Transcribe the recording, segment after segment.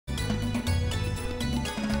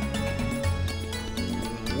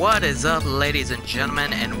What is up, ladies and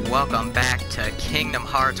gentlemen, and welcome back to Kingdom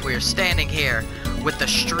Hearts. We are standing here with the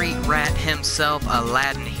street rat himself,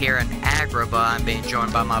 Aladdin here in Agrabah. I'm being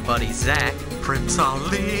joined by my buddy Zach. Prince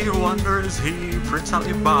Ali, wonder is he, Prince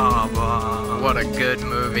Ali Baba. What a good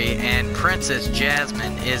movie. And Princess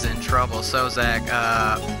Jasmine is in trouble. So Zach,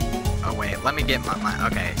 oh wait, let me get my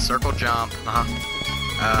okay, circle jump.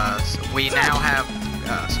 So we now have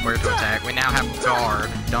square to attack. We now have guard.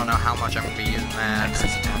 Don't know how much I'm gonna be using that.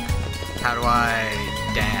 Access attack. How do I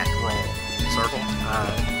dash roll? Circle?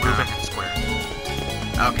 Moving and square.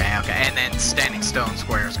 Okay, and then standing still and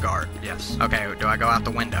square is guard. Yes. Okay, do I go out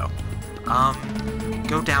the window?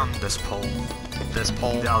 Go down this pole. This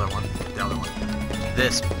pole? The other one. The other one.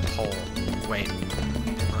 This pole. Wait.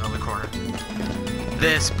 On the corner.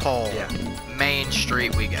 This pole. Yeah. Main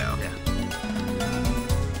street we go. Yeah.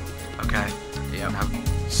 Okay. Yep. Now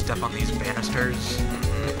step on these banisters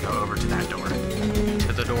and go over to that door.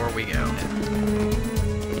 To the door we go.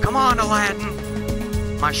 Yeah. Come on,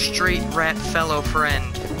 Aladdin! My street rat fellow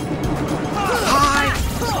friend. Hi!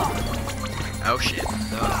 Oh shit.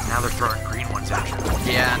 Now they're throwing green ones at you.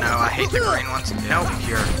 Yeah, no, I hate the green ones. Yeah. Nope.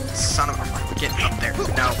 Here. Son of a... Get up there.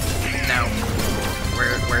 No. No.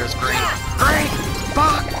 Where's green? Green!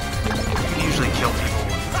 Fuck! You can usually kill people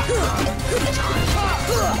with time.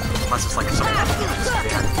 Unless it's like something else.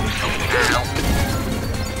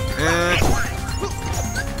 Ow.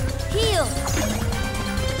 Heal!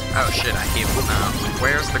 Oh shit, I healed now.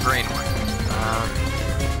 Where's the green one?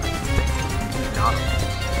 Got him.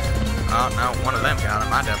 Oh no, one of them got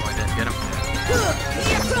him. I definitely didn't get him.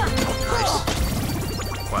 Nice.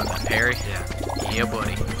 What, that parry? Yeah. Yeah,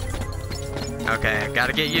 buddy. Okay,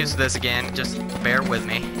 gotta get used to this again. Just bear with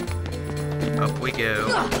me. Up we go.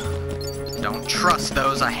 Don't trust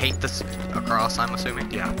those. I hate this across, I'm assuming.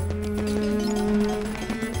 Yeah.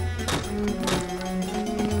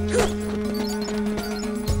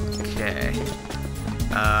 Okay.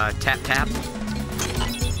 Tap tap.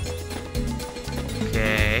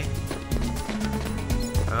 Okay.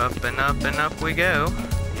 Up and up and up we go.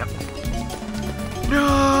 Yep.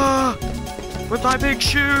 No! With my big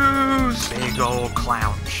shoes! Big old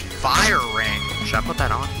clown shoe. Fire ring. Should I put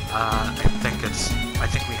that on? I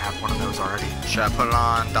think we have one of those already. Should I put it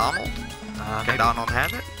on Donald? Can Maybe. Donald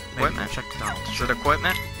have it? Maybe. Equipment? Check Donald. Should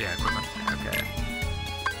equipment? Yeah, equipment. Okay.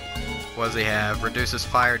 What does he have? Reduces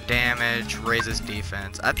fire damage, raises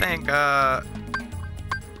defense. I think,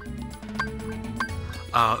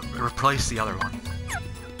 replace the other one.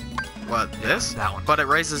 what, Yeah, this? that one. But it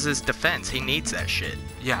raises his defense. He needs that shit.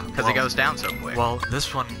 Yeah. Because it goes down so quick. Well,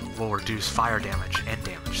 this one will reduce fire damage and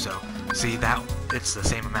damage. So, see that it's the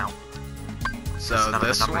same amount. So None of the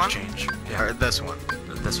this numbers one? change. Yeah. Or this one?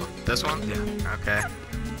 This one. This one? Yeah. Okay.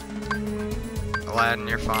 Aladdin,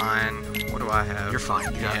 you're fine. What do I have? You're fine.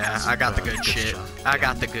 You got Yeah, this, I got the good shit. stuff. I Yeah.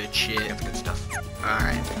 got the good shit. You got the good stuff.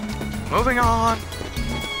 Alright. Moving on.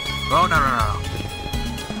 Oh, no.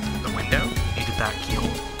 The window? Needed that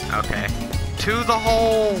keyhole. Okay. To the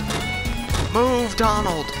hole! Move,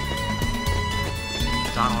 Donald!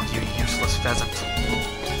 Donald, you useless pheasant.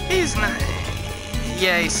 He's not...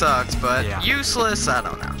 Yeah, he sucks, but Yeah. useless? I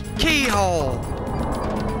don't know. Keyhole!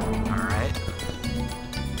 Alright.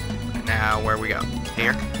 Now, where we go?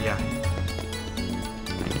 Here? Yeah.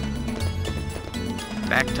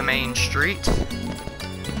 Back to Main Street?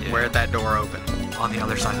 Yeah. Where'd that door open? On the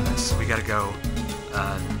other side of this. We gotta go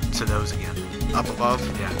to those again. Up above?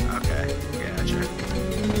 Yeah. Okay, gotcha.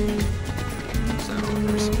 So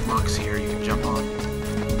there's some blocks here you can jump on.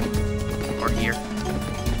 Or here?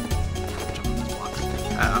 Jump on those blocks.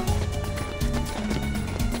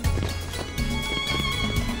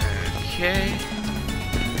 Okay.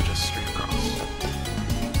 You're just straight across.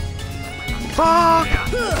 Fuck! Yeah.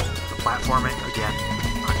 The platforming, again,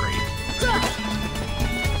 not great.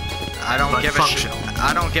 I don't But give a shit. functional.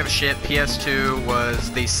 I don't give a shit. PS2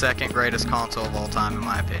 was the second greatest console of all time, in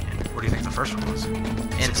my opinion. What do you think the first one was?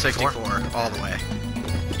 N64, all the way.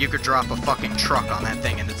 You could drop a fucking truck on that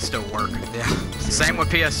thing and it'd still work. Yeah. Same with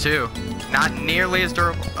PS2. Not nearly as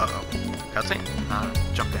durable. Uh-oh. Cutscene?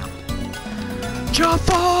 Jump down.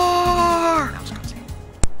 Jafar! Now it's cutscene.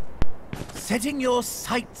 Setting your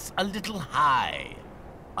sights a little high,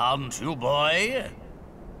 aren't you, boy?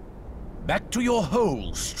 Back to your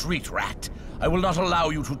hole, street rat. I will not allow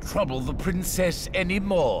you to trouble the princess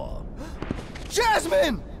anymore.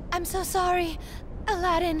 Jasmine! I'm so sorry,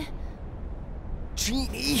 Aladdin.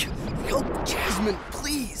 Genie, help Jasmine,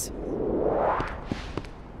 please.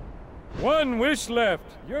 One wish left.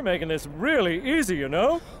 You're making this really easy, you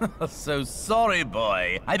know? So sorry,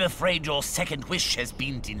 boy. I'm afraid your second wish has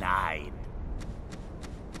been denied.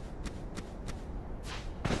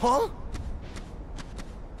 Paul?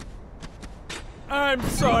 I'm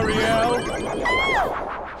sorry, Al.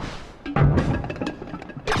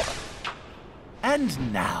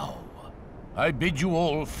 And now, I bid you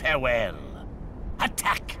all farewell.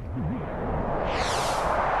 Attack!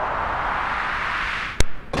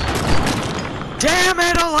 Damn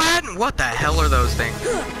it, Aladdin! What the hell are those things?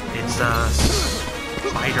 It's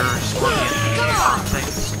spider, scorpion,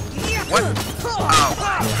 things. What?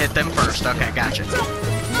 Oh, hit them first. Okay, gotcha.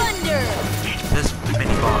 Thunder! This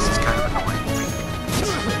mini boss is kind of annoying.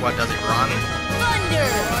 What, does he run? Thunder!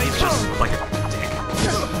 He's just like a dick.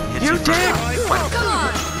 Hits You for dick! quite a Come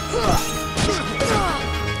on!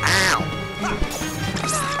 Ow!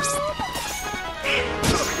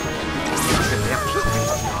 good damage.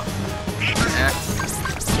 Eh.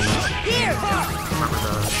 Here! Remember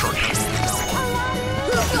the shortcut?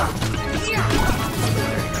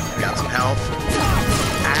 Got some health.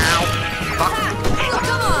 Ow! Fuck!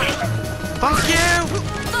 Come on! Fuck you!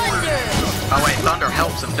 Thunder! Oh wait, thunder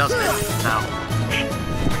helps him, doesn't it? No.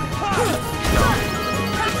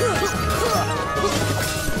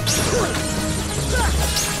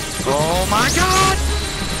 Oh my god!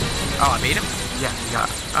 Oh, I beat him? Yeah, you got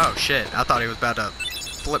it. Oh shit, I thought he was about to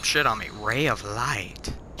flip shit on me. Ray of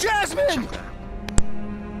light. Jasmine!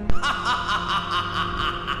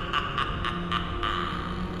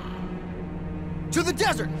 To the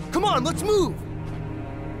desert! Come on, let's move!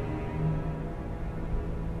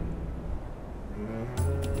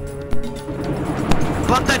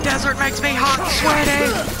 But the desert makes me hot and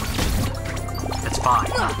sweaty! It's fine.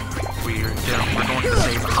 We're going to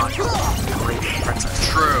save the hot Arabian princess.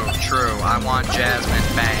 True, true. I want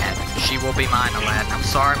Jasmine bad. She will be mine, Aladdin. I'm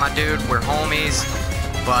sorry, my dude. We're homies.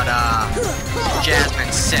 But,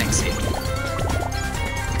 Jasmine's sexy.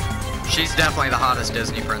 She's definitely the hottest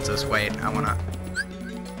Disney princess. Wait, I wanna...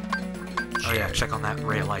 Oh yeah, check on that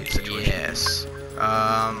ray of light situation. Yes.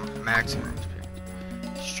 Maximum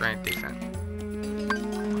HP. Strength defense.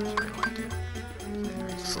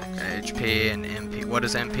 HP and MP. What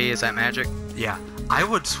is MP? Is that magic? Yeah, I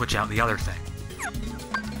would switch out the other thing.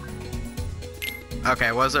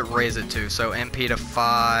 Okay, what does it raise it to? So MP to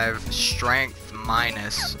 5, strength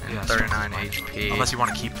minus, and Yeah, 39 strength HP. Unless you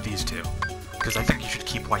want to keep these two. Because I think you should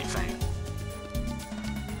keep White Fang.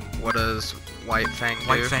 What does White Fang do?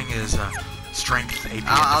 White Fang is strength, AP, and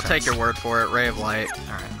I'll defense. take your word for it. Ray of Light.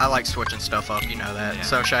 Alright. I like switching stuff up, you know that. Yeah.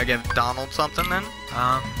 So should I give Donald something then?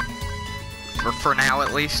 For now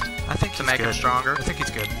at least? I think To he's make him good. stronger? I think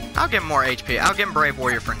he's good. I'll give him more HP. I'll give him Brave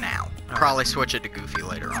Warrior for now. Alright. Probably switch it to Goofy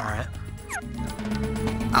later on. Alright.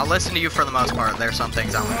 I'll listen to you for the most part. There's some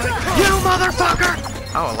things I'm gonna do. You motherfucker!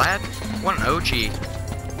 Oh, Aladdin? What an OG.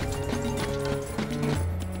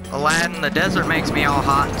 Aladdin, the desert makes me all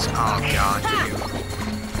hot. Oh, God, you.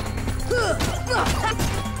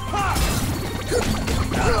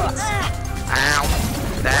 Ow.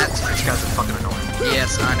 That's... These guys are fucking annoying.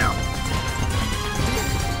 Yes, I know.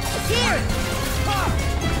 Here!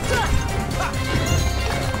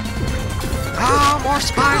 Oh, more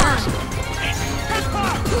spiders!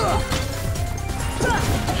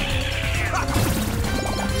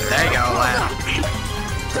 There you go, Aladdin.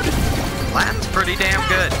 Aladdin's pretty damn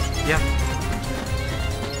good. Yeah.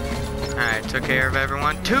 Alright, took care of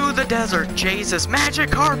everyone. To the desert, Jesus,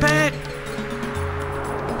 magic carpet!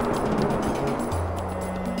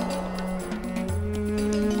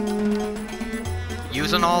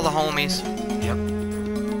 Using all the homies. Yep.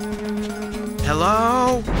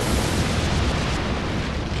 Hello?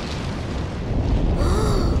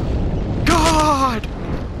 God!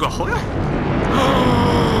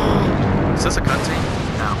 Is this a cutscene?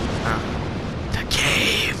 No. The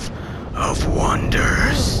Cave of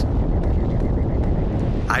Wonders.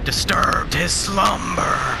 I disturbed his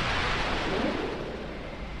slumber.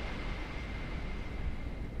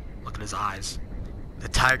 Look at his eyes. The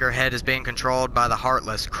tiger head is being controlled by the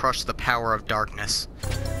Heartless. Crush the power of darkness.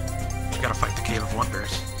 You gotta fight the Cave of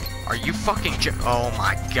Wonders. Are you fucking oh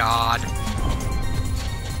my god.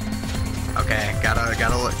 Okay,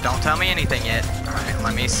 gotta look. Don't tell me anything yet. Alright,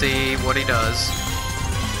 let me see what he does.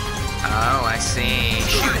 Oh, I see.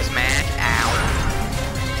 Shoots magic. Ow.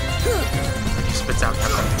 If he spits out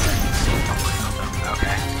everything, don't worry about them.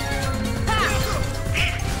 Okay.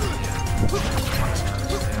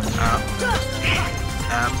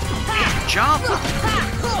 Jump!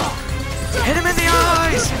 Hit him in the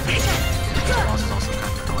eyes! The boss is also kind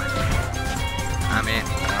of annoying. I mean,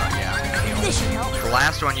 yeah. This should help. The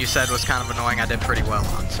last one you said was kind of annoying. I did pretty well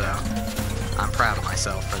on, so I'm proud of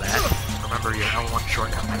myself for that. Remember, your L1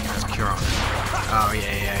 shortcut menu has cure on it. Oh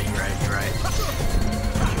yeah, you're right.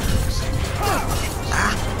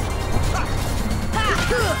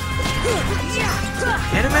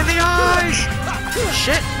 in the eyes!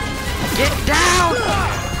 Shit! Get down!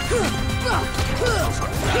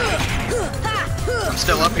 I'm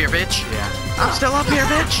still up here, bitch. Yeah. I'm still up here,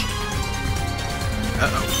 bitch.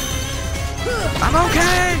 Uh-oh. I'm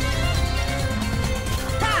okay!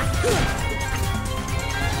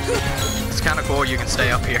 It's kind of cool you can stay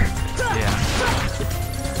up here. Yeah.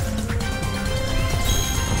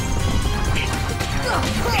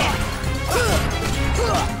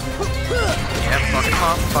 Yeah, fucking him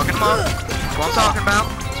up, fucking him up. That's what I'm talking about.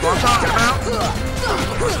 That's what I'm talking about.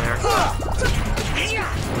 Over there.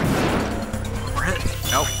 We're hit.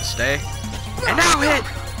 Nope, stay. And now hit!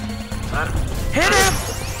 That, Hit him!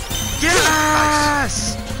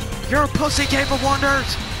 Yes! You're a pussy, Cave of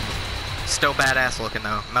Wonders! Still badass looking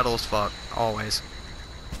though. Metal as fuck. Always.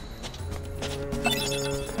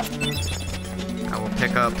 I will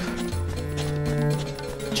pick up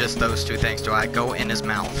just those two things. Do I go in his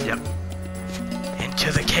mouth? yep.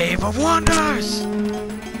 Into the Cave of Wonders!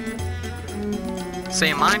 See,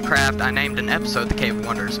 in Minecraft, I named an episode the Cave of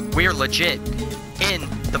Wonders. We are legit in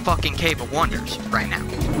the fucking Cave of Wonders right now.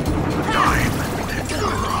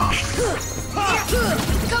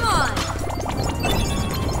 Come on!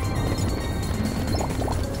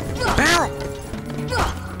 Barrel!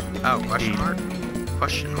 Oh, question mark?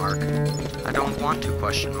 Question mark. I don't want to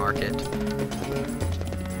question mark it.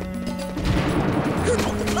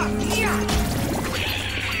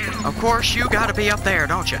 Of course, you gotta be up there,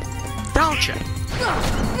 don't you? Don't you?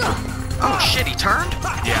 Oh shit, he turned?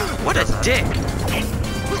 Yeah. What a dick! It's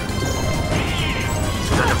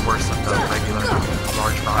kind of worse than the regular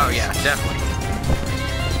large box. Oh yeah, definitely.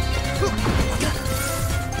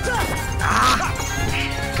 Ah!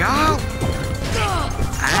 Go!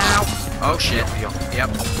 Ow! Oh shit. Yep.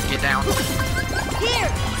 Get down.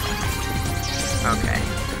 Here! Okay.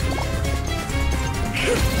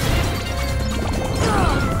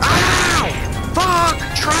 Ow! Fuck!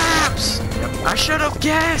 Traps! Yep. I should have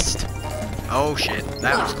guessed! Oh shit,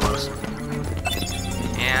 that was close.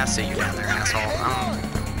 Yeah, I see you down there, asshole.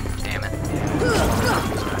 Damn it.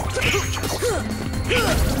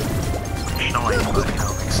 No idea what the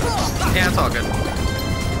hell makes sense. Yeah, it's all good.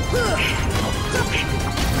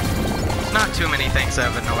 There's not too many things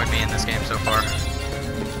that have annoyed me in this game so far.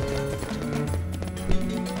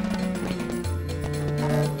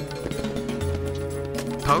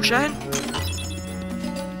 Potion?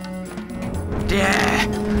 Yeah!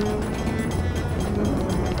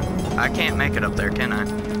 I can't make it up there, can I?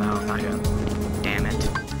 No, not yet. Damn it.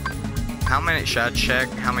 How many, should I check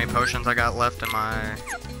how many potions I got left in my,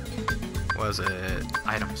 was it?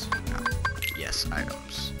 Items. No. Yes,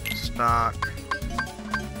 items. Stock.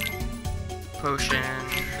 Potion.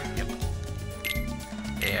 Yep.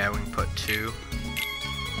 Yeah, we can put 2.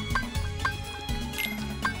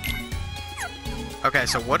 Okay,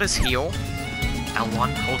 so what is heal?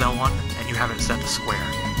 L1, hold L1, and you have it set to square.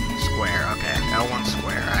 Square, okay. L1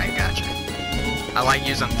 square, I gotcha. I like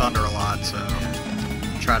using thunder a lot, so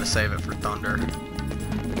try to save it for thunder.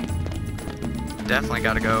 Definitely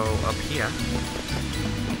gotta go up here.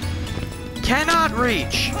 Cannot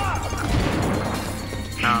reach!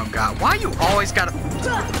 Oh god, why you always gotta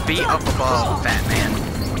be up above, fat man?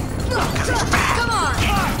 Because he's fat! Come on!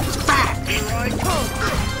 He's fat!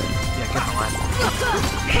 Yeah, get the line.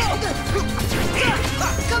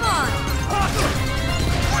 Come on!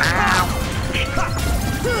 Ow!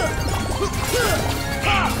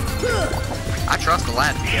 I trust the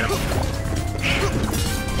lad to get him.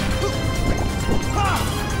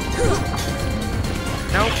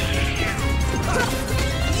 Nope.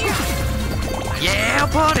 Yeah,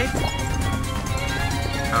 buddy!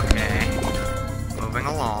 Okay. Moving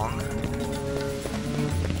along.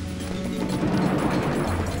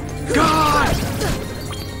 God!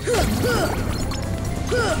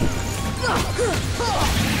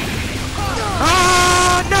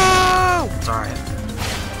 Oh, no! It's alright.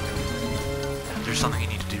 There's something you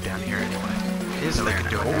need to do down here anyway. Is So they there? can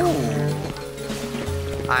do it now.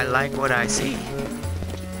 Ooh. I like what I see.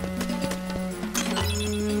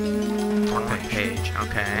 One One page. page,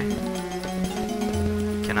 okay.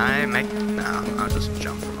 Can I make... No, I'll just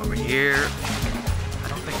jump from over here. I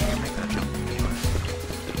don't think you can make that jump anyway.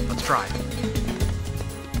 Let's try.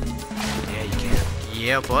 Yeah, you can.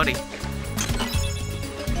 Yeah, buddy.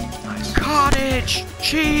 Nice. Cottage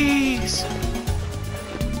cheese!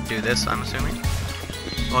 Do this, I'm assuming?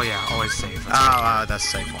 Oh yeah, always save. Oh, that's a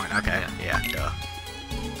save point. Okay, yeah, duh.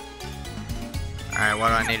 Alright, what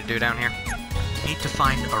do I need to do down here? You need to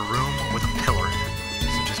find a room with a pillar in it.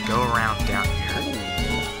 So just go around down here.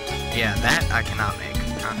 Yeah, that I cannot make.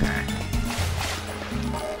 Okay.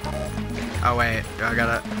 Oh wait, how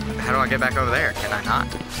do I get back over there? Can I not?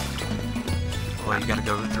 Well, you gotta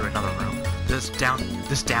go through another room. This down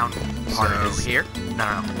part So, is here?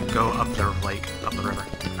 No. Go up the lake, up the river.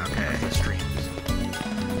 Okay. The streams.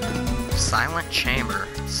 Silent chamber.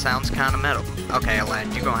 Sounds kind of metal. Okay,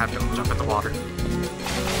 Aladdin, you're gonna have to Jump in the water.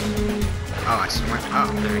 Oh, I swear.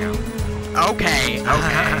 Oh, There you go. okay.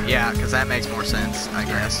 Yeah, because that makes more sense, I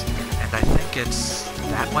guess. And I think it's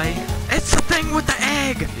that way. It's the thing with the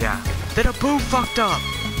egg Yeah, that Abu fucked up.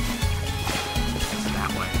 it's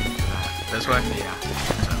that way. That. This way? Yeah.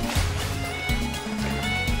 So,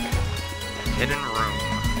 Hidden room.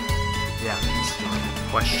 yeah. It's the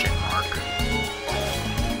Question mark.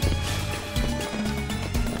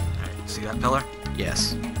 Alright, see that pillar?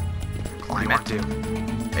 Yes. What do Climb you want it. to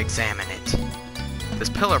do? Examine it. This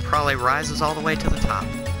pillar probably rises all the way to the top.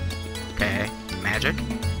 Okay. Magic.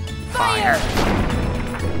 Fire.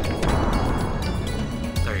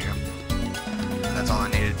 There you go. That's all I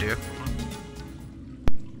needed to do.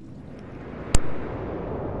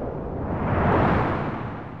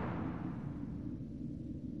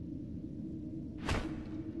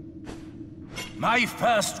 My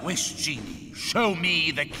first wish, genie. Show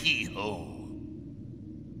me the keyhole.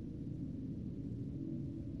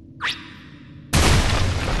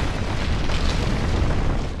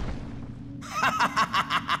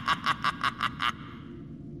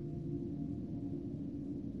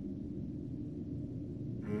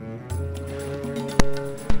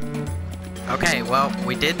 Okay, well,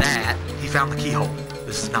 we did that. He found the keyhole.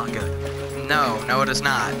 This is not good. No, it is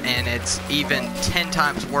not. And it's even 10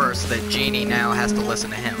 times worse that Genie now has to listen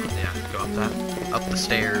to him. Yeah, go up that. Up the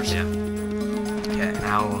stairs. Yeah. Okay.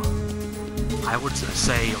 Now, I would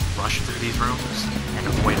say rush through these rooms and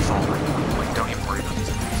avoid falling. Like, don't even worry about these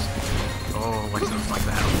things. Oh, like that. Like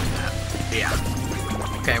that.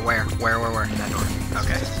 Yeah. Okay, where? That door.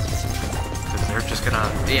 Okay. Because they're just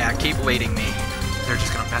gonna, Yeah, keep leading me. they're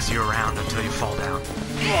just gonna mess you around until you fall down.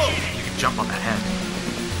 You can jump on that head.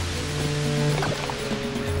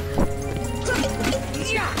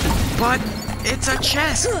 But it's a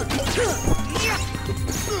chest.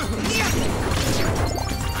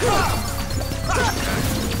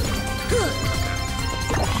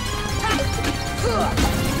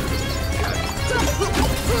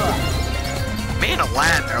 Me and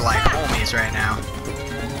Aladdin are like homies right now.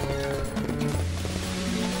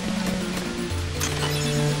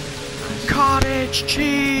 Cottage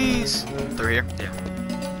cheese. Through here. Yeah.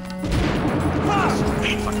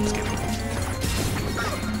 Fucking skip.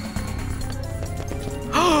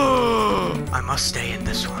 I must stay in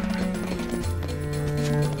this one.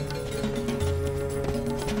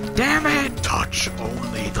 Damn it! Touch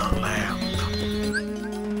only the lamp.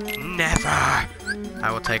 Never!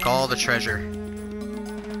 I will take all the treasure.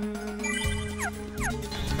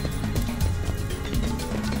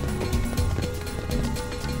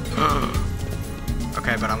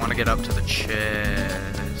 Okay, but I want to get up to the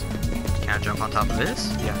chest. Can I jump on top of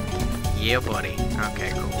this? Yeah. Yeah, buddy.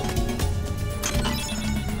 Okay, cool.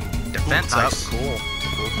 Defense Ooh, up. nice. Cool.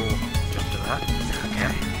 Cool. Jump to that.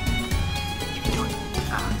 Okay. Do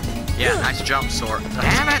it. Yeah, nice jump, Sora.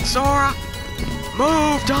 Damn it, Sora!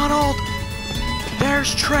 Move, Donald!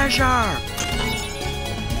 There's treasure!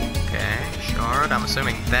 Okay, shard. I'm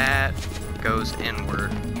assuming that goes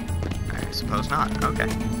inward. I suppose not. Okay.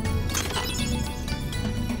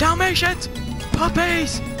 Dalmatians!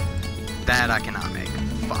 Puppies! That I cannot make.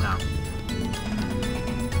 Fuck. No.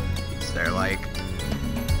 Is there like...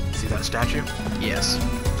 See that statue? Yes.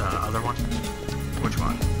 The other one? Which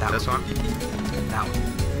one? That This one? That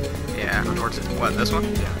one. Yeah. Go towards it. What, this one?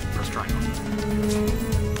 Yeah, first triangle.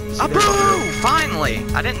 See Abu! there? Finally!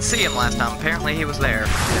 I didn't see him last time. Apparently he was there.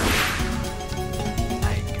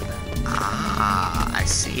 Ah, I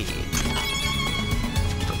see.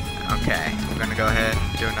 Okay, I'm gonna go ahead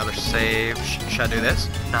and do another save. Should I do this?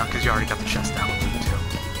 No, because you already got the chest that one too.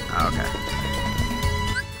 Okay.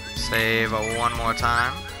 Save one more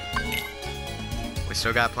time. We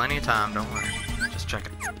still got plenty of time, don't worry. Just check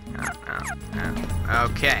it. No.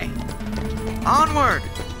 Okay. Onward!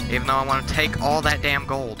 Even though I want to take all that damn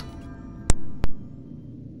gold.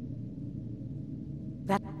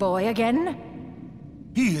 That boy again?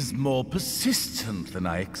 He is more persistent than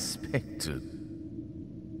I expected.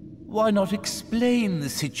 Why not explain the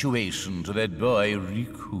situation to that boy,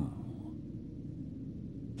 Riku?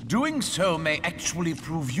 Doing so may actually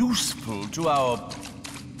prove useful to our...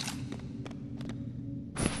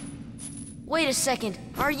 Wait a second.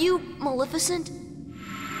 Are you Maleficent?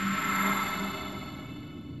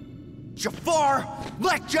 Jafar,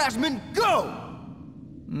 let Jasmine go!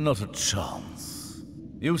 Not a chance.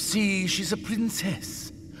 You see, she's a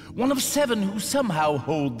princess. One of 7 who somehow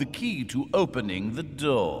hold the key to opening the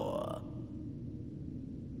door.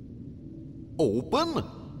 Open?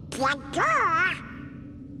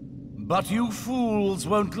 But you fools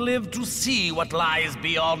won't live to see what lies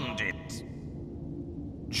beyond it.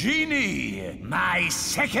 Genie, my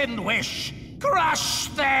second wish, crush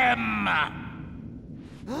them!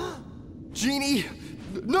 Genie,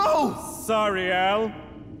 no! Sorry, Al.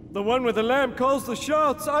 The one with the lamp calls the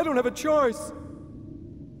shots. I don't have a choice.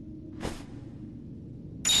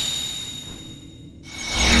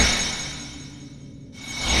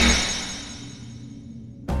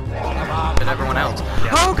 But everyone else.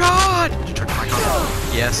 Oh God! Did you turn the mic on?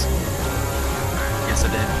 Yes. Yes, I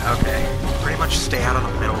did. Okay. Pretty much stay out of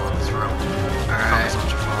the middle of this room. Alright. Focus on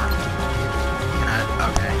Jafar. Can I?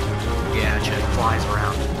 Okay. Gotcha. It flies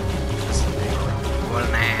around. This is the big room. What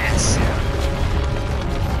an ass.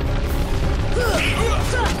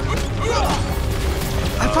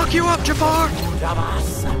 I fuck you up, Jafar! Get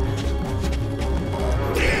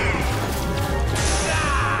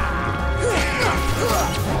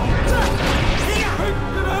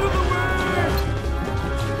out of the way!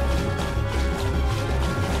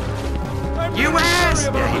 I'm You really ass! sorry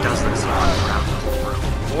about Yeah, he does this around the whole room.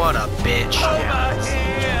 What a bitch.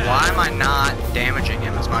 Why am I not damaging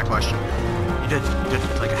him is my question. You did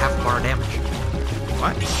like a half bar of damage.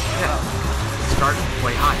 What? Yeah. Start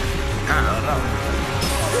way higher.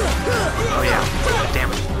 Oh yeah,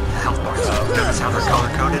 damage health bars. Notice how they're color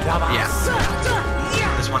coded? Yeah.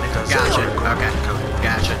 This one it does. Gotcha. color Okay. coded.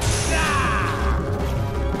 Gotcha.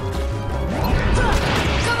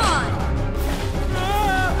 Come on!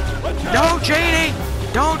 No, Janie!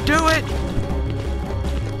 Don't do it!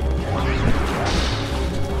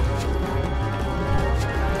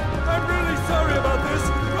 I'm really sorry about this.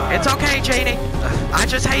 It's okay, Janie. I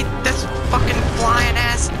just hate this fucking flying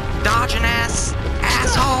ass, dodging ass,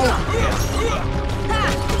 asshole!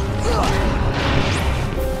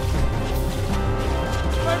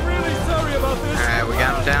 I'm really sorry about this. Alright, we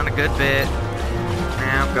got him down a good bit.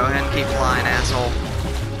 Now, go ahead and keep flying, asshole.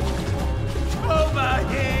 Over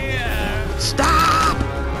here! Stop!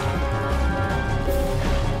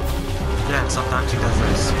 Yeah, and sometimes he does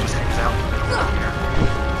this. He just hangs out in the middle of here.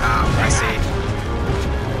 Oh, I see.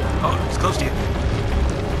 Oh, it's close to you.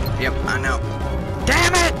 Yep, I know.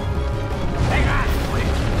 Damn it! Wait.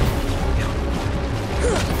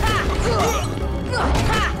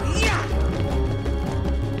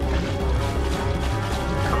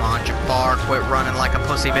 Come on, Jafar, quit running like a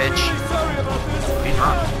pussy I'm bitch. really sorry about this. He's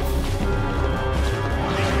running.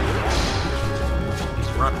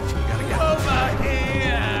 He's running. You gotta get him. Over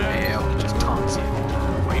here! Yep. He just taunts you.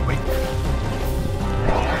 Wait.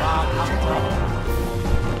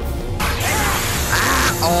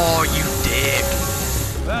 Oh, you dick.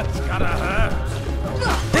 That's gonna hurt!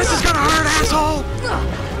 This is gonna hurt, asshole!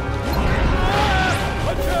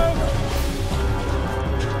 Watch out!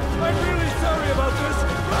 I'm really sorry about this.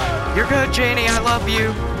 You're good, Janie, I love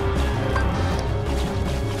you.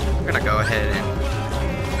 I'm gonna go ahead and...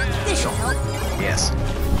 This should help. Yes.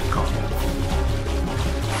 Calm.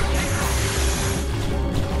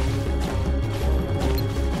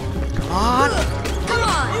 Come on! Come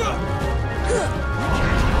on!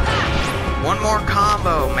 One more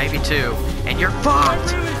combo, maybe 2. And you're I'm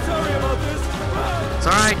fucked! really sorry about this. It's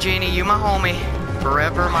alright, Genie, you my homie.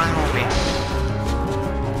 Forever my homie.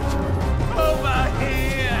 Over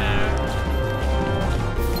here!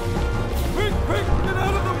 Quick, get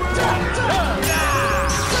out of the way!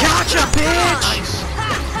 Gotcha, bitch! Nice.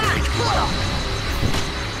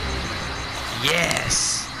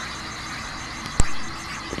 Yes!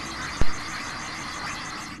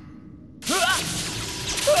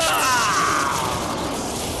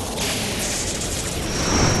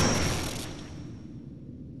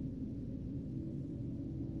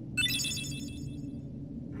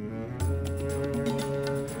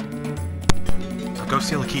 Now go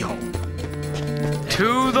seal a keyhole.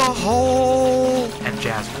 To the hole! And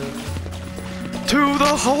Jasmine. To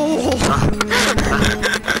the hole!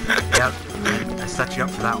 Yep. I set you up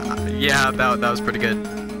for that one. Yeah, that was pretty good.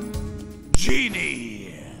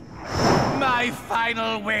 Genie! My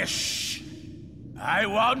final wish! I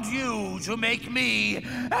want you to make me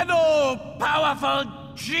an all-powerful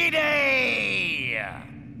genie!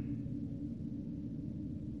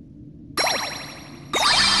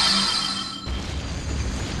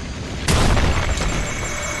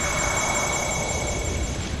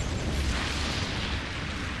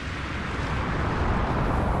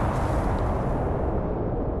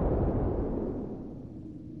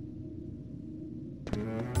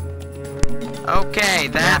 Okay,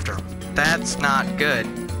 After him. that's not good.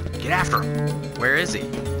 Get Get after him. Where is he?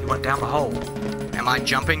 He went down the hole. Am I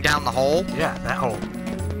jumping down the hole? Yeah, that hole.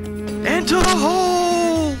 Into the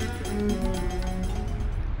hole!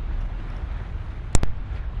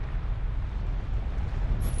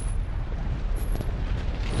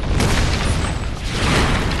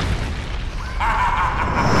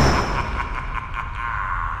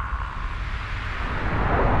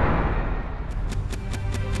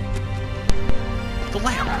 The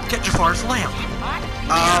lamp. Get Jafar's lamp.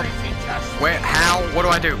 Where? How? What do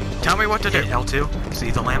I do? Tell me what to do. Hit L2. See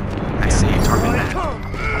the lamp? I see. Target that.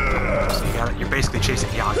 So you're basically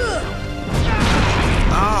chasing Yaga.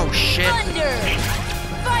 Oh, shit. Thunder!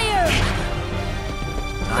 Fire!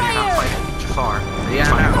 Now you're not fighting Jafar. Yeah, You're I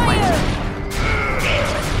fighting the know. lamp. Fire!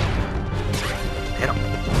 Hit him.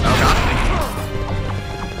 Oh, God.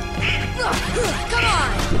 Come on!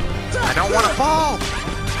 I don't want to fall.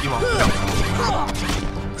 You won't. Don't fall.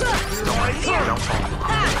 Don't worry. Don't fall.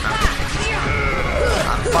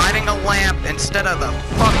 I'm fighting a lamp instead of the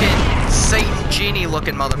fucking Satan genie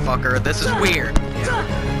looking motherfucker. This is weird.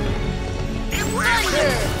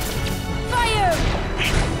 Thunder! Fire!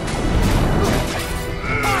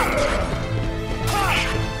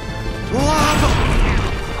 Lava!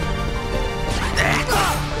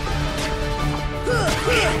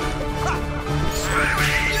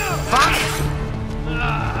 Fuck!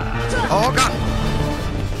 Oh, God.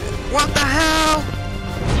 What the hell?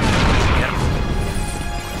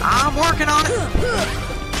 I'm working on it.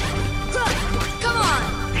 Come on!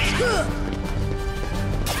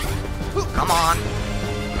 Come on.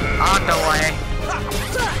 On delay.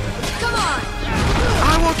 Come on!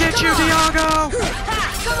 I will get you, Diago.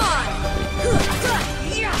 Come on!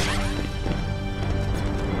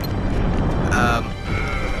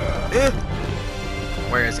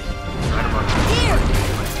 Where is he? Right above you. Here!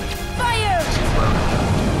 Fire!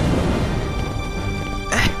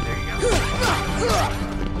 There you go.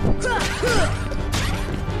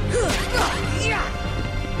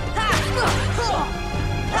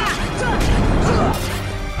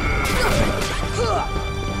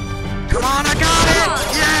 Come on, I got it!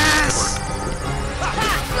 Yes!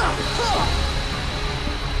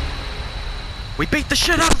 We beat the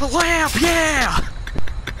shit out of the lamp, yeah!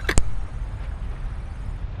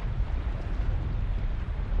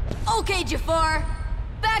 Okay, Jafar.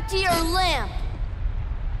 Back to your lamp.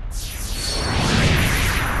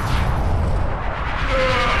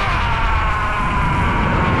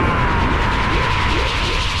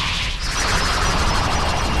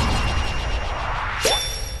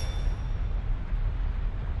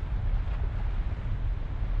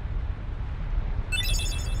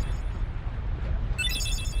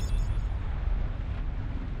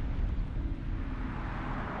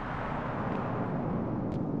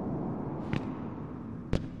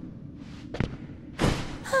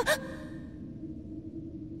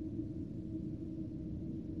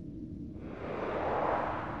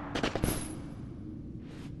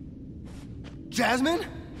 Jasmine?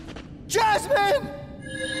 Jasmine!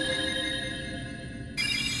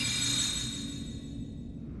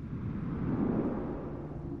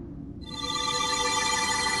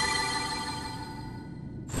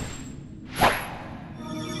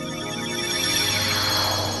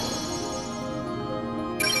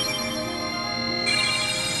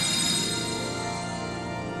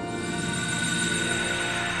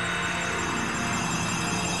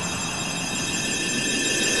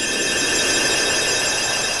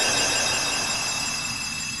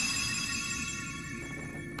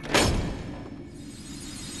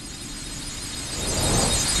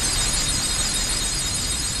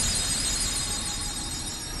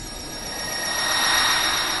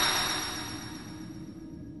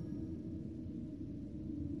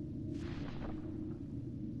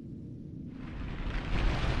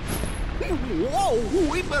 Whoa,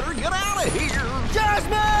 we better get out of here!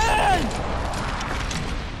 Jasmine!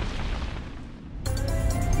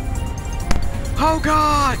 Oh,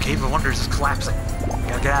 God! Cave of Wonders is collapsing. We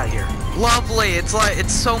gotta get out of here. Lovely.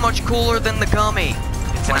 It's so much cooler than the gummy.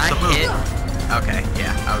 It's Can like I the moon. hit? Okay,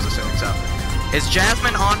 yeah, I was assuming so. Is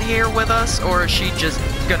Jasmine on here with us, or is she just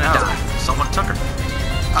gonna No, die? someone took her.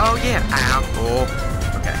 Oh, yeah. Ow. Oh.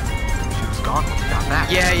 Okay. She was gone when we got back.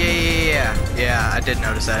 Yeah, I did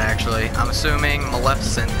notice that, actually. I'm assuming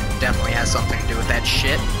Maleficent definitely has something to do with that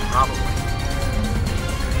shit. Probably.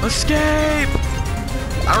 Escape!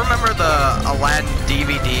 I remember the Aladdin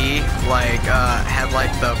DVD, had,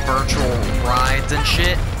 the virtual rides and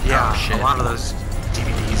shit. Yeah, Oh, shit. a lot of those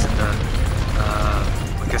DVDs and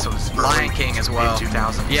I guess it was Lion King as well.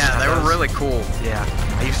 2000s. Yeah, they were really cool. Yeah,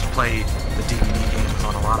 I used to play the DVD games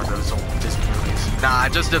on a lot of those old Disney movies. Nah, I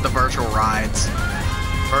just did the virtual rides.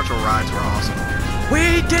 virtual rides were awesome.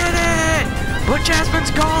 We did it! But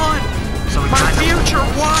Jasmine's gone! So we My kind of, future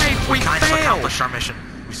wife! We kind of failed! accomplished our mission.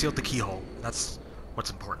 We sealed the keyhole. That's what's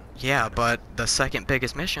important. Yeah, but the second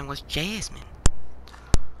biggest mission was Jasmine.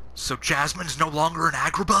 So Jasmine's no longer in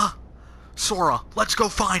Agrabah? Sora, let's go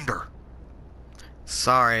find her.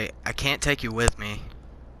 Sorry, I can't take you with me.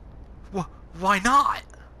 Why not?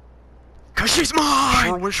 'Cause she's Sure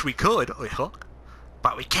mine! wish we could,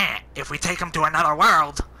 but we can't. If we take him to another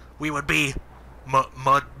world, we would be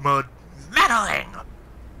meddling.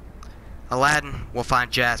 Aladdin will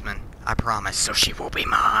find Jasmine, I promise, so she will be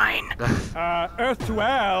mine. Earth to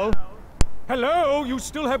Al. Hello, you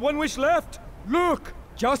still have one wish left. Look,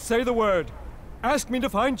 just say the word. Ask me to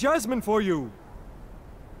find Jasmine for you.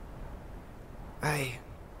 I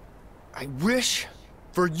wish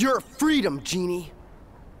for your freedom, Genie.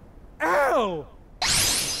 Al!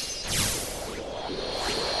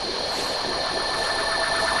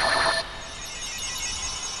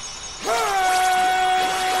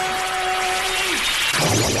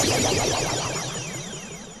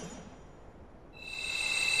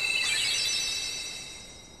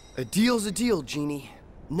 A deal's a deal, Genie.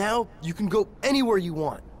 Now you can go anywhere you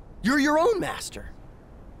want. You're your own master.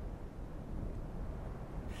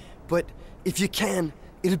 But if you can,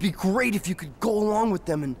 it'd be great if you could go along with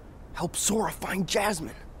them and help Sora find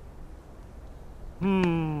Jasmine.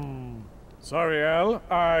 Sorry, Al.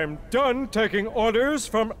 I'm done taking orders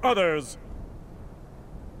from others.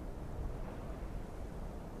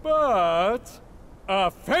 But a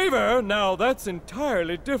favor? Now that's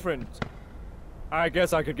entirely different. I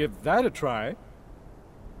guess I could give that a try.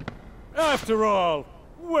 After all,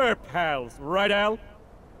 we're pals, right, Al?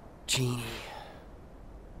 Genie.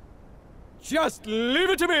 Just leave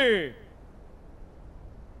it to me!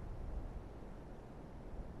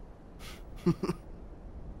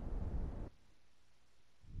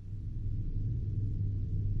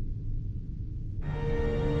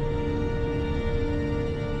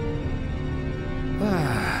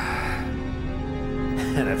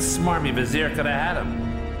 That smarmy vizier could have had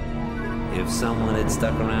him. If someone had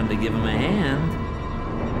stuck around to give him a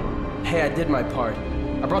hand. Hey, I did my part.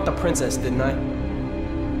 I brought the princess, didn't I?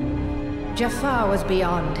 Jafar was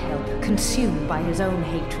beyond help, consumed by his own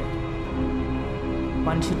hatred.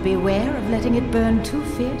 One should beware of letting it burn too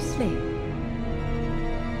fiercely.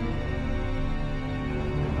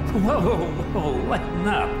 Whoa, lighten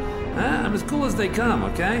up. I'm as cool as they come,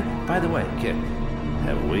 okay? By the way, kid,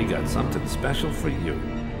 have we got something special for you?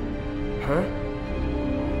 Huh?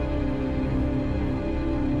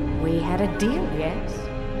 We had a deal, yes?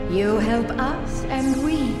 You help us, and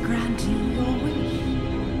we grant you your wish.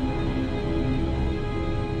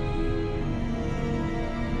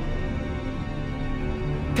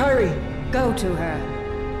 Kairi! Go to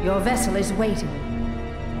her. Your vessel is waiting.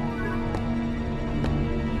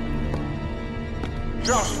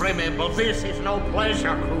 Just remember, this is no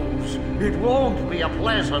pleasure cruise. It won't be a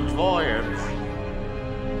pleasant voyage.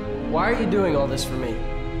 Why are you doing all this for me?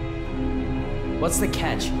 What's the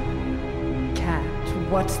catch? Catch?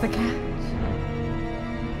 What's the catch?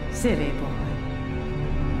 Silly boy.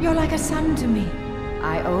 You're like a son to me.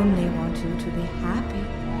 I only want you to be happy.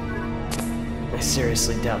 I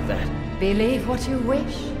seriously doubt that. Believe what you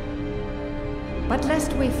wish. But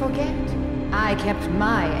lest we forget, I kept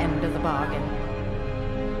my end of the bargain.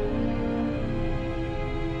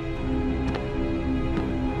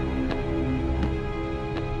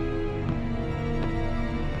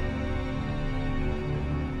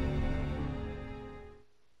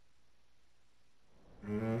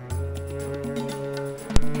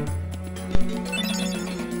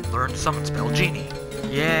 Learn summon spell Genie.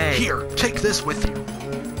 Yay! Here, take this with you.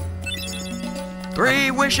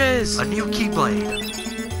 3 wishes! A new Keyblade.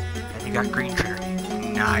 And you got Green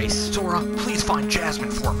Trinity. Nice. Sora, please find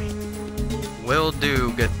Jasmine for me. Will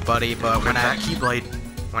do, good buddy, but Grab that Keyblade.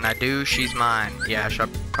 when I do, she's mine. Yeah,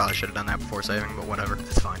 probably should have done that before saving, but whatever.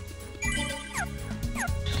 It's fine.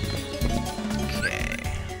 Okay.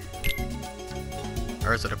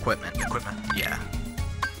 Or is it equipment? Equipment. Yeah.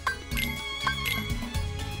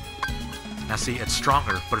 Now see, it's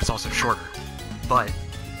stronger, but it's also shorter. But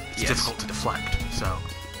it's Yes. difficult to deflect, so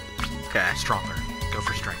Okay. stronger. Go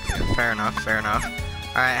for strength. Fair enough, fair enough.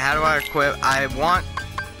 Alright, how do I equip? I want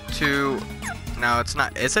to... No, it's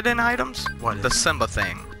not. Is it in items? What The is? Simba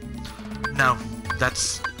thing. No,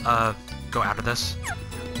 that's, go out of this.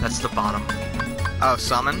 That's the bottom. Oh,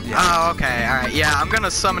 summon? Yeah. Oh, okay, alright. Yeah, I'm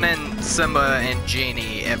gonna summon in Simba and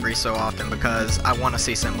Genie every so often because I want to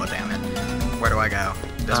see Simba, damn it. Where do I go?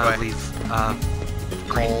 This way? Leave,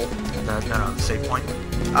 Cole. No, save point.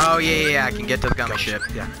 Oh, yeah, I can get to the gummy ship.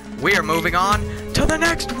 Yeah. We are moving on to To the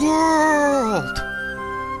next world!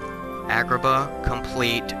 Agrabah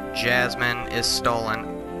complete. Jasmine is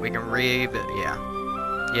stolen. We can yeah.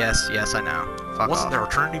 Yes, I know. Fuck Wasn't off. there a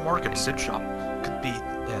Trinity Mark and Sid Shop? Could be,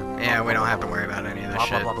 Yeah, we don't have to worry about any of this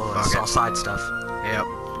shit. Blah, blah, blah. Fuck It's all it. side stuff. Yep.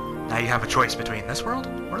 Now you have a choice between this world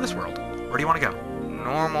or this world. Where do you want to go?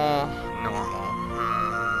 Normal.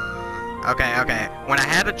 Okay. When I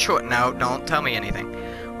had a choice, no, don't tell me anything.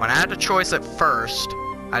 When I had a choice at first,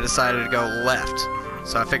 I decided to go left.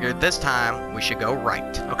 So I figured this time we should go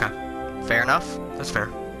right. Okay. Fair enough? That's fair.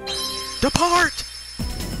 Depart!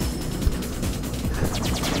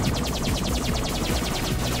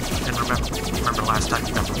 And remember last time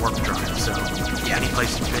you got the warp drive, so Yeah. any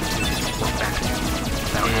place you've been to, warp back to.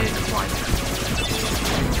 That would have to fly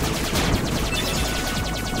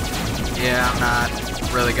there. Yeah, I'm not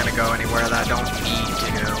really gonna go anywhere that I don't need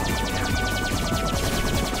to go.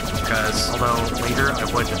 Because, Although later I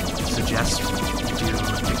would suggest you do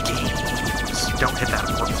the games. Don't hit that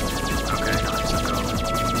warp. okay.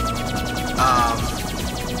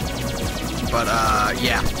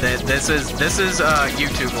 Yeah, this is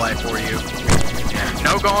YouTube life for you.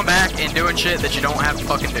 No going back and doing shit that you don't have to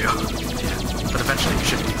fucking do. But eventually you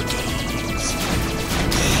should do the games.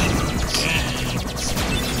 Games.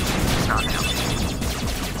 Not now.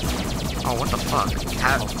 Oh, what the fuck?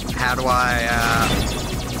 How do I,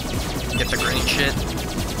 get the green shit?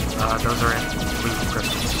 Those are in blue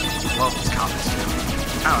crystals. Well, it's comets too.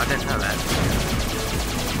 Oh, I didn't know that.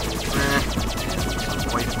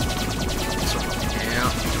 Wait. Yeah.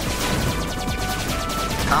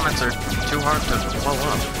 Comments are too hard to blow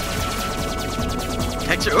up.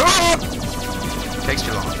 Takes too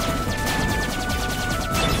long.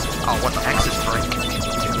 Oh, what the X is fuck? break.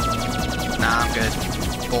 Nah, I'm good.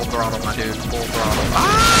 Full throttle, my dude. Full throttle.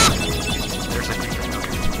 Ah! There's a green thing.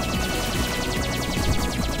 Okay.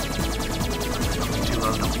 Don't be too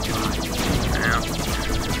low, don't be too high. Yeah.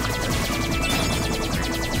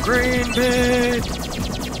 Green bit!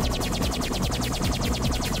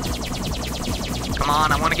 Come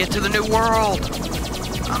on, I want to get to the new world!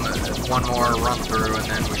 One more run through and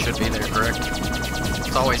then we should be there, correct?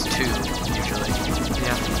 It's always 2, usually.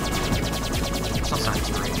 Yeah. Sometimes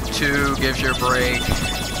 3. 2 gives you a break.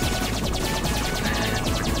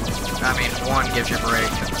 And, 1 gives you a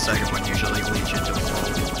break, and the second one usually leads you to the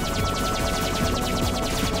world.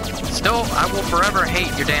 Still, I will forever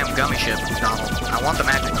hate your damn gummy ship, Donald. I want the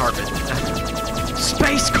magic carpet.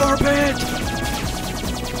 Space carpet!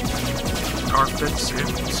 Carpets in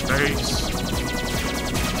space.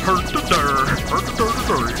 Carpets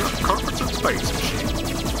in space.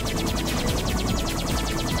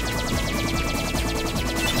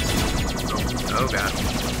 Oh god.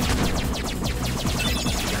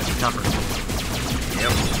 That's tougher.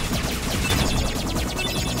 Yep.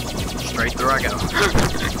 Straight through I go.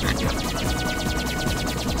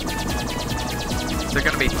 Is there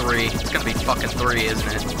gonna be 3? It's gonna be fucking 3, isn't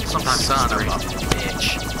it? Sometimes Son it's 3. of a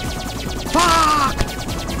bitch. Fuck!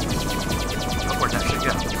 But where'd that shit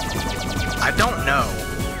go? I don't know.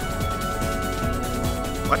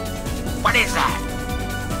 What is that?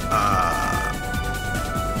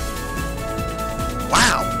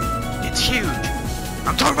 Wow! It's huge!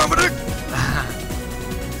 I'm talking about my dick!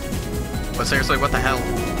 But seriously, what the hell?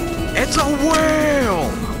 It's a whale!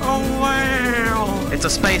 A whale! It's a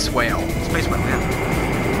space whale. Space whale, yeah.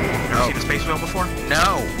 No. Have you seen a space whale before?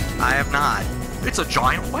 No, I have not. It's a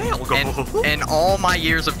giant whale. In all my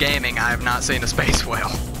years of gaming, I have not seen a space whale.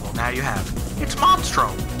 Well, now you have. It's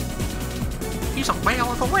Monstro. He's a whale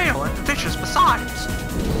of a whale and vicious besides.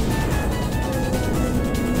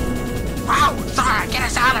 Wow, Sora, get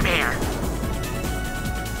us out of here!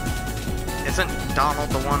 Isn't Donald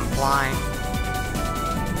the one flying?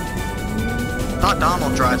 I thought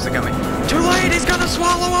Donald drives the gummy. Too late, he's gonna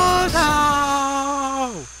swallow us!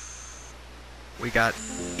 No! We got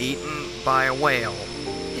eaten by a whale.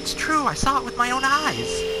 It's true, I saw it with my own eyes.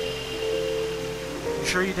 You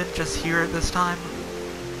sure you didn't just hear it this time?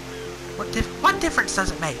 What difference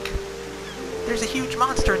does it make? There's a huge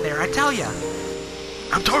monster in there, I tell ya.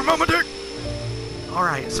 I'm talking about my dick!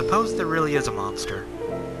 Alright, suppose there really is a monster.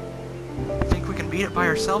 Think we can beat it by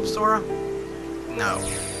ourselves, Sora? No.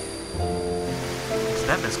 It's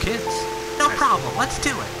them as kids. No problem, let's do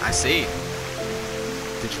it. I see.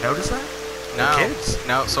 Did you notice that? No. Kids?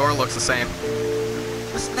 No, Sora looks the same.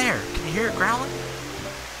 Listen there, can you hear it growling?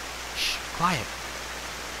 Shh, quiet.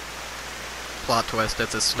 Plot twist,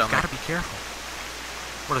 it's his stomach. Gotta be careful.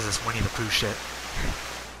 What is this Winnie the Pooh shit?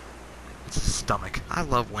 It's his stomach. I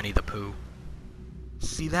love Winnie the Pooh.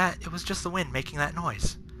 See that? It was just the wind making that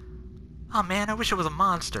noise. Oh man, I wish it was a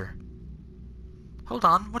monster. Hold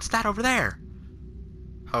on, what's that over there?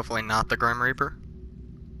 Hopefully not the Grim Reaper.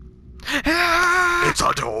 It's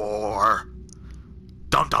a door.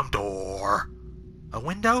 Dum-dum door. A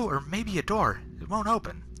window or maybe a door? It won't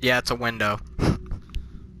open. Yeah, it's a window.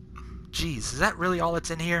 Jeez, is that really all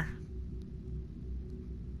that's in here?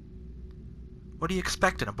 What do you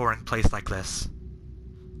expect in a boring place like this?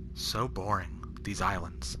 So boring, these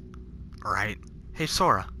islands. Right. Hey,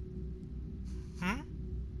 Sora.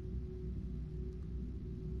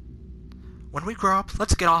 When we grow up,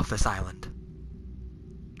 let's get off this island.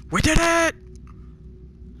 We did it!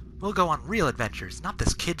 We'll go on real adventures, not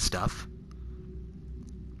this kid stuff.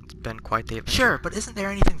 It's been quite the adventure. Sure, but isn't there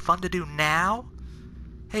anything fun to do now?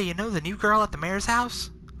 Hey, you know the new girl at the mayor's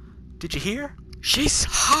house? Did you hear? She's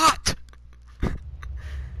hot! We're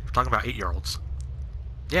talking about 8-year-olds.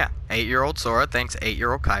 Yeah, 8-year-old Sora thinks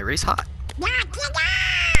 8-year-old Kyrie's hot.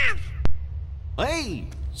 Hey,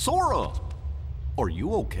 Sora! Are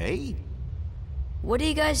you okay? What are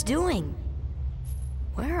you guys doing?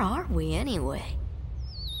 Where are we anyway?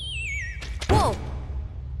 Whoa!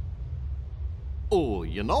 Oh,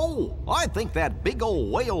 you know, I think that big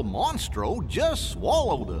old whale monstro just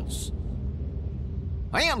swallowed us.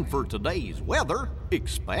 And for today's weather,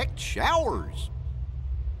 expect showers.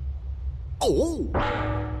 Oh,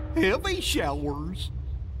 heavy showers.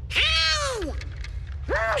 Hey!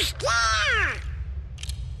 Who's there?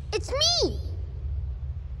 It's me!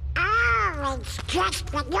 Oh, it's just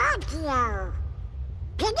Pinocchio.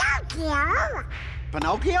 Pinocchio?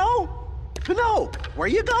 Pinocchio? Pinocchio, where are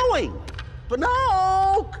you going?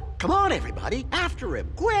 Pinocchio! Come on, everybody, after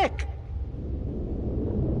him, quick!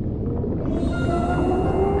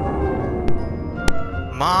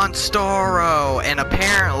 Monstro! And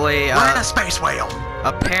apparently... We're in a space whale!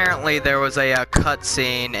 Apparently there was a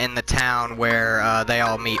cutscene in the town where they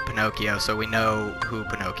all meet Pinocchio, so we know who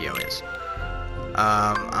Pinocchio is.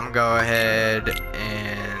 I'm gonna go ahead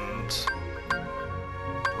and...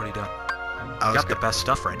 What are you doing? You got the best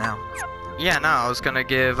stuff right now. Yeah, no, I was gonna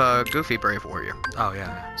give Goofy Brave Warrior. Oh,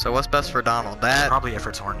 yeah. So what's best for Donald? That? Probably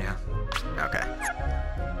Ifrit's Horn, yeah. Okay.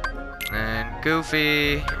 And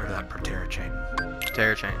Goofy... Get rid of that Protera chain.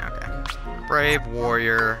 Protera chain, okay. Brave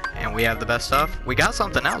Warrior, and we have the best stuff. We got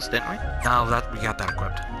something else, didn't we? No, we got that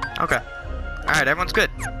equipped. Okay. Alright, everyone's good.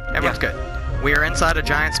 Everyone's good. We are inside a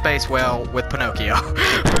giant space whale with Pinocchio.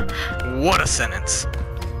 What a sentence.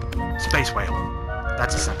 Space whale.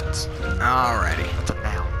 That's a sentence. Alrighty. That's a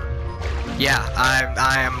noun. Yeah,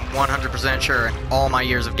 I am 100% sure in all my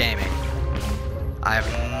years of gaming, I've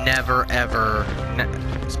never ever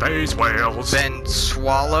space whales been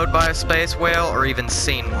swallowed by a space whale or even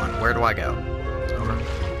seen one. Where do I go? Over.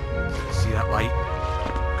 See that light?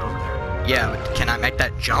 Go over there. Yeah, can I make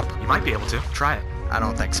that jump? You might be able to. Try it. I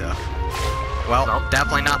don't think so. Well, nope.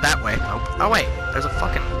 Definitely not that way. Nope. Oh wait, there's a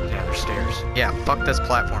fucking... Yeah, there's stairs. Yeah, fuck this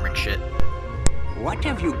platforming shit. What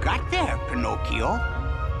have you got there, Pinocchio?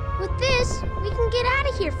 With this, we can get out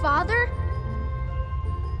of here, Father.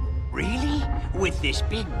 Really? With this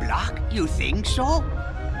big block, you think so?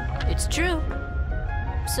 It's true.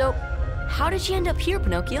 So, how did you end up here,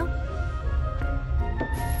 Pinocchio?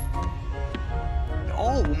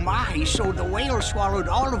 Oh my, so the whale swallowed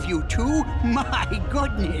all of you too? My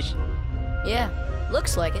goodness. Yeah,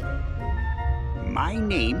 looks like it. My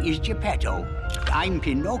name is Geppetto. I'm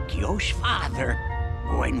Pinocchio's father.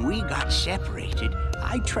 When we got separated,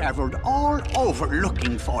 I traveled all over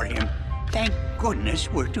looking for him. Thank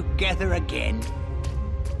goodness we're together again.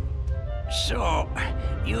 So,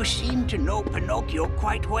 you seem to know Pinocchio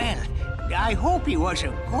quite well. I hope he was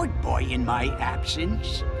a good boy in my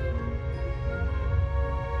absence.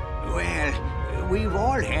 Well, we've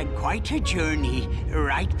all had quite a journey,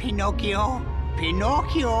 right, Pinocchio?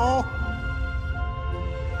 Pinocchio!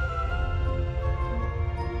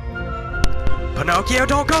 Pinocchio,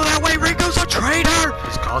 don't go that way! Rico's a traitor!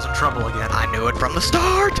 He's causing trouble again. I knew it from the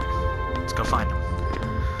start! Let's go find him.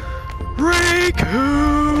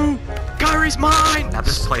 Riku! Kyrie's mine! Now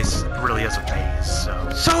this place really is a maze, so...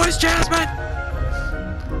 So is Jasmine!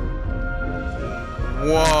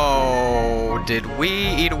 Whoa! Did we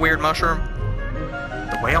eat a weird mushroom?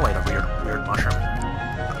 The whale ate a weird mushroom.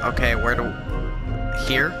 Okay, where do...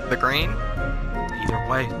 Here? The green? Either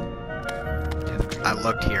way. I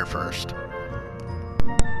looked here first.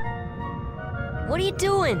 What are you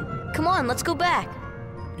doing? Come on, let's go back.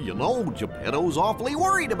 You know, Geppetto's awfully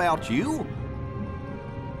worried about you.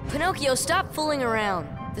 Pinocchio, stop fooling around.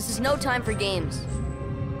 This is no time for games.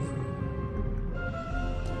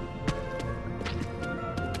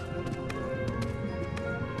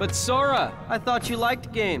 But Sora, I thought you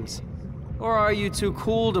liked games. Or are you too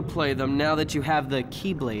cool to play them now that you have the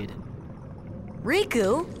Keyblade?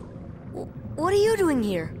 Riku? What are you doing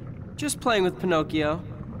here? Just playing with Pinocchio.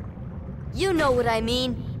 You know what I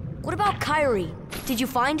mean. What about Kairi? Did you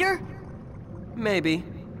find her? Maybe.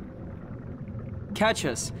 Catch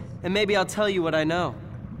us, and maybe I'll tell you what I know.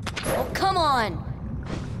 Oh, come on!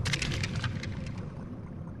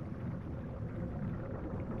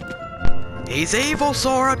 He's evil,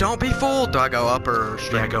 Sora. Don't be fooled. Do I go up or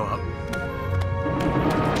straight? Yeah, go up.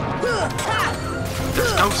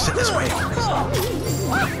 There's ghosts in this way.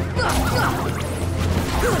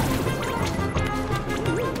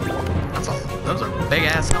 That's all. Those are big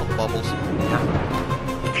ass health bubbles.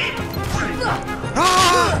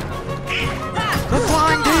 Ah! The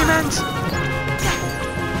flying demons!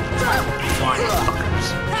 Flying fuckers.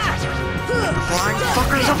 The flying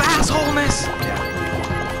fuckers of assholeness!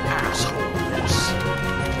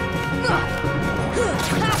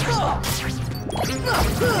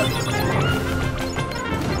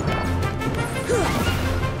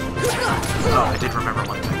 Oh, I did remember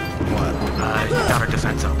one thing. What? You got our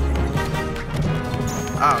defense up.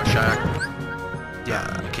 Oh, shit. Yeah,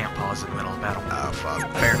 you can't pause in the middle of battle. Oh,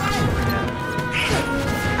 fuck. Fair enough.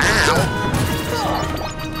 Ow!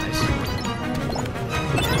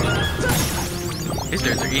 These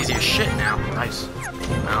dudes are easy as shit now. Nice.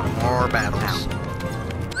 Now, more battles.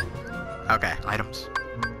 Okay. Items.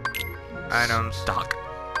 Items. Stock.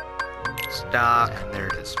 Stock. And there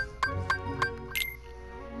it is.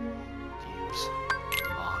 Use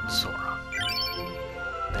on Sora.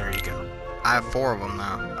 There you go. I have 4 of them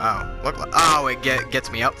now. Oh, look like. Oh, it gets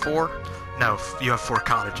me up 4? No, you have 4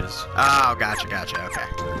 cottages. Oh, gotcha. Okay.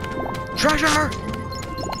 Treasure!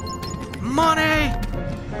 Money!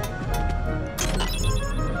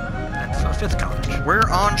 And a 5th cottage. We're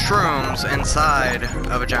on shrooms inside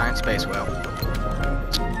of a giant space whale.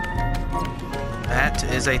 That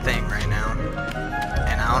is a thing right now.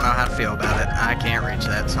 And I don't know how to feel about it. I can't reach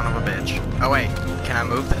that son of a bitch. Oh wait, can I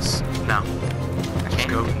move this? No. I can't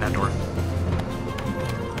go open that door.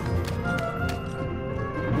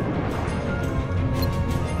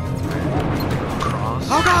 Cross.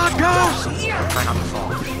 Oh god, go! Try not to fall.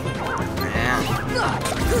 Man.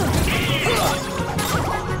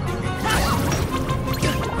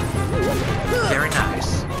 Very nice.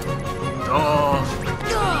 Oh.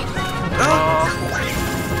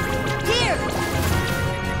 Here!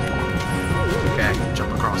 Okay,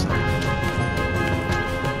 jump across there.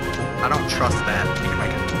 I don't trust that. You can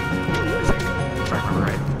make it. I think, if I remember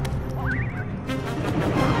right.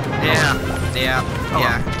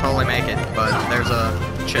 Yeah, totally make it. But there's a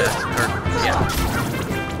chest.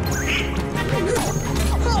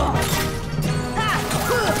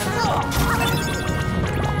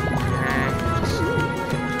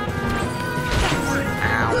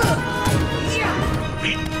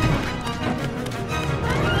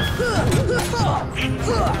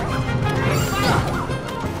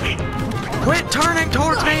 Quit turning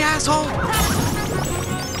towards me, asshole!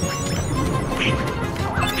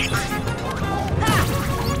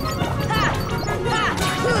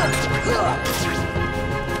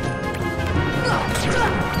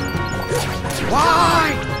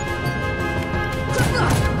 Why?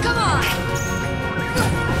 Come on!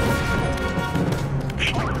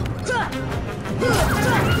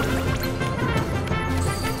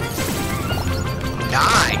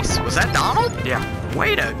 Nice! Was that Donald? Yeah.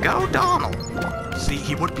 Way to go, Donald! See,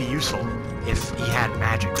 he would be useful if he had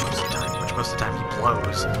magic most of the time, which most of the time he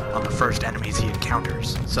blows on the first enemies he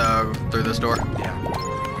encounters. So, through this door? Yeah.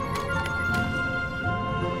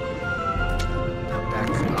 Now back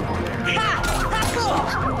up there.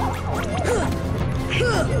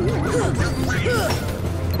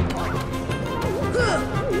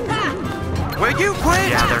 Will you quit?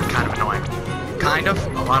 Yeah, they're kind of annoying. Kind of?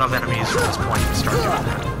 A lot of enemies from this point start doing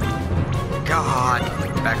that. God.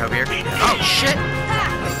 Back up here. Oh, shit!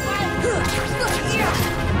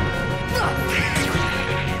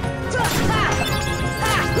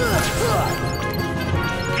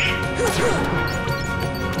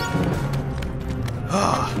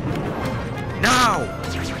 No!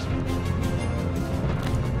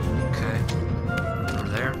 Okay. Over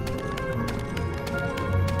there.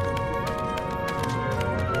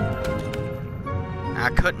 I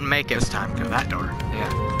couldn't make it. This time, go that door.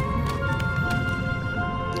 Yeah.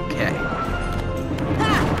 Okay.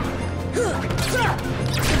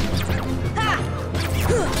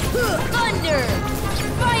 Thunder!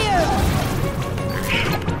 Fire!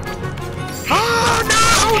 Oh no!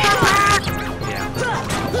 They're back! Yeah.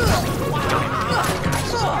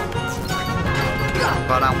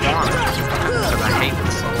 But I want it. Because I hate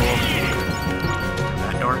the soul.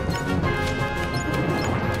 That door.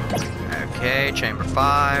 Okay, chamber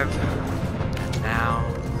 5. And now.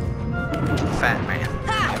 fat man.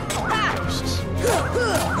 Come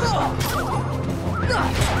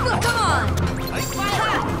on!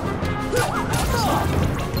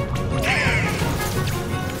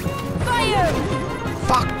 Fire!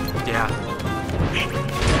 Fuck! Yeah.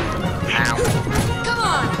 Ow. Come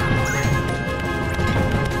on!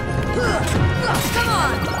 Come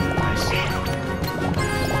on!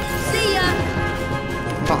 See ya!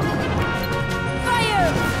 Fuck. Fire!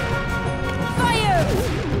 Fire!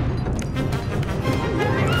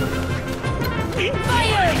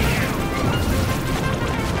 Fire!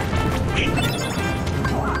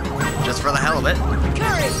 Just for the hell of it.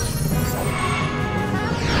 Courage!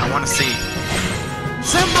 I want to see.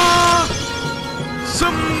 Simba!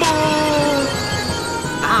 Simba!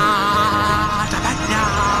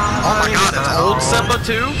 Oh my god, it's old Simba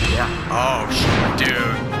too? Yeah. Oh shit,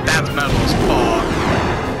 dude. That's metal as fuck.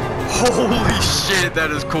 Holy shit,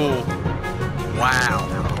 that is cool. Wow.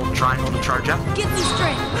 Now hold triangle to charge up. Get me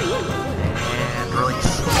straight! And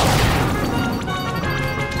release.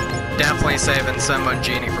 Definitely saving Simba and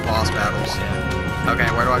Genie for boss battles. Yeah. Okay,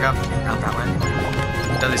 where do I go? Out that way.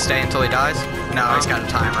 Does he stay until he dies? No, he's got a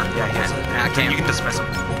timer. Yeah, he has I can't. You can dismiss him.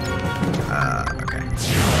 Okay.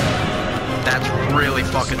 That's really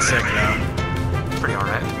fucking sick, though. Pretty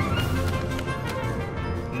alright.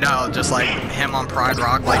 No, just like him on Pride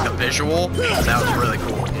Rock, like the visual. That was really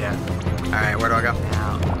cool. Yeah. Alright, where do I go?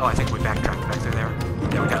 Now, oh, I think we backtracked back through there.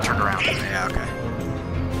 Yeah, we gotta turn around. Yeah, okay.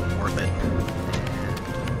 Worth it.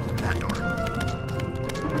 That door.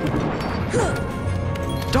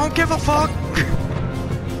 Don't give a fuck!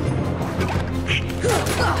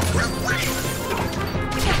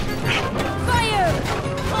 Fire!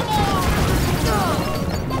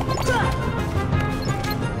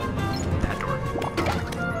 That door.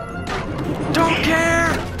 Don't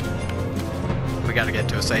care! We gotta get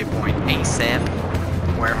to a save point ASAP.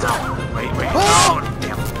 Where? Wait. Oh!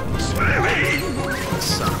 Damn.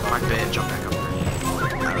 Son of a bitch. Jump back up there.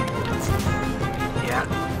 Yeah.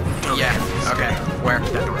 Yeah, okay. Where?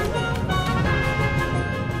 That door.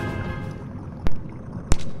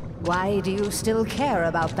 Why do you still care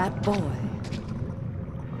about that boy?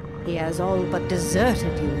 He has all but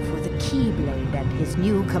deserted you for the Keyblade and his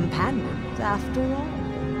new companions, after all.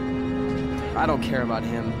 I don't care about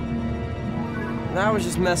him. I was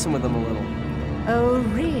just messing with him a little. Oh,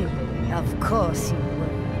 really? Of course you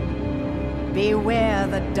were. Beware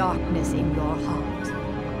the darkness in your heart.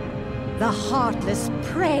 The heartless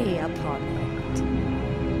prey upon it.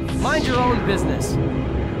 Mind your own business.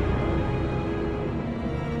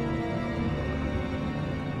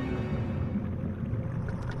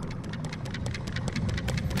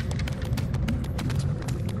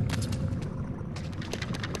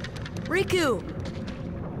 Riku!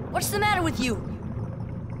 What's the matter with you?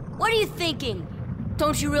 What are you thinking?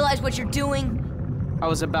 Don't you realize what you're doing? I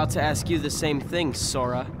was about to ask you the same thing,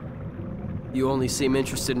 Sora. You only seem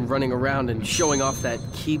interested in running around and showing off that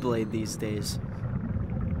Keyblade these days.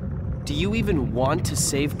 Do you even want to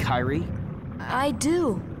save Kairi? I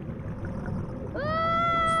do.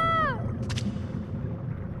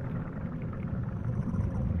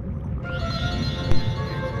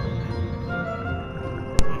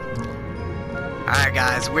 Alright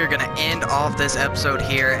guys, we're gonna end off this episode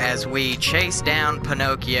here as we chase down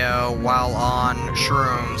Pinocchio while on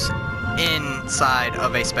shrooms inside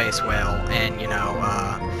of a space whale. And, you know,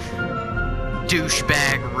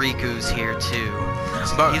 douchebag Riku's here too.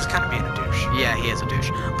 But he's kind of being a douche. Yeah, he is a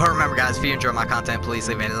douche. But remember guys, if you enjoy my content, please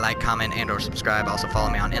leave a like, comment, and or subscribe. Also follow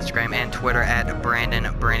me on Instagram and Twitter at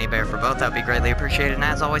BrandonBrandyBear for both. That would be greatly appreciated. And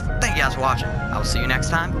as always, thank you guys for watching. I will see you next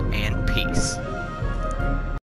time, and peace.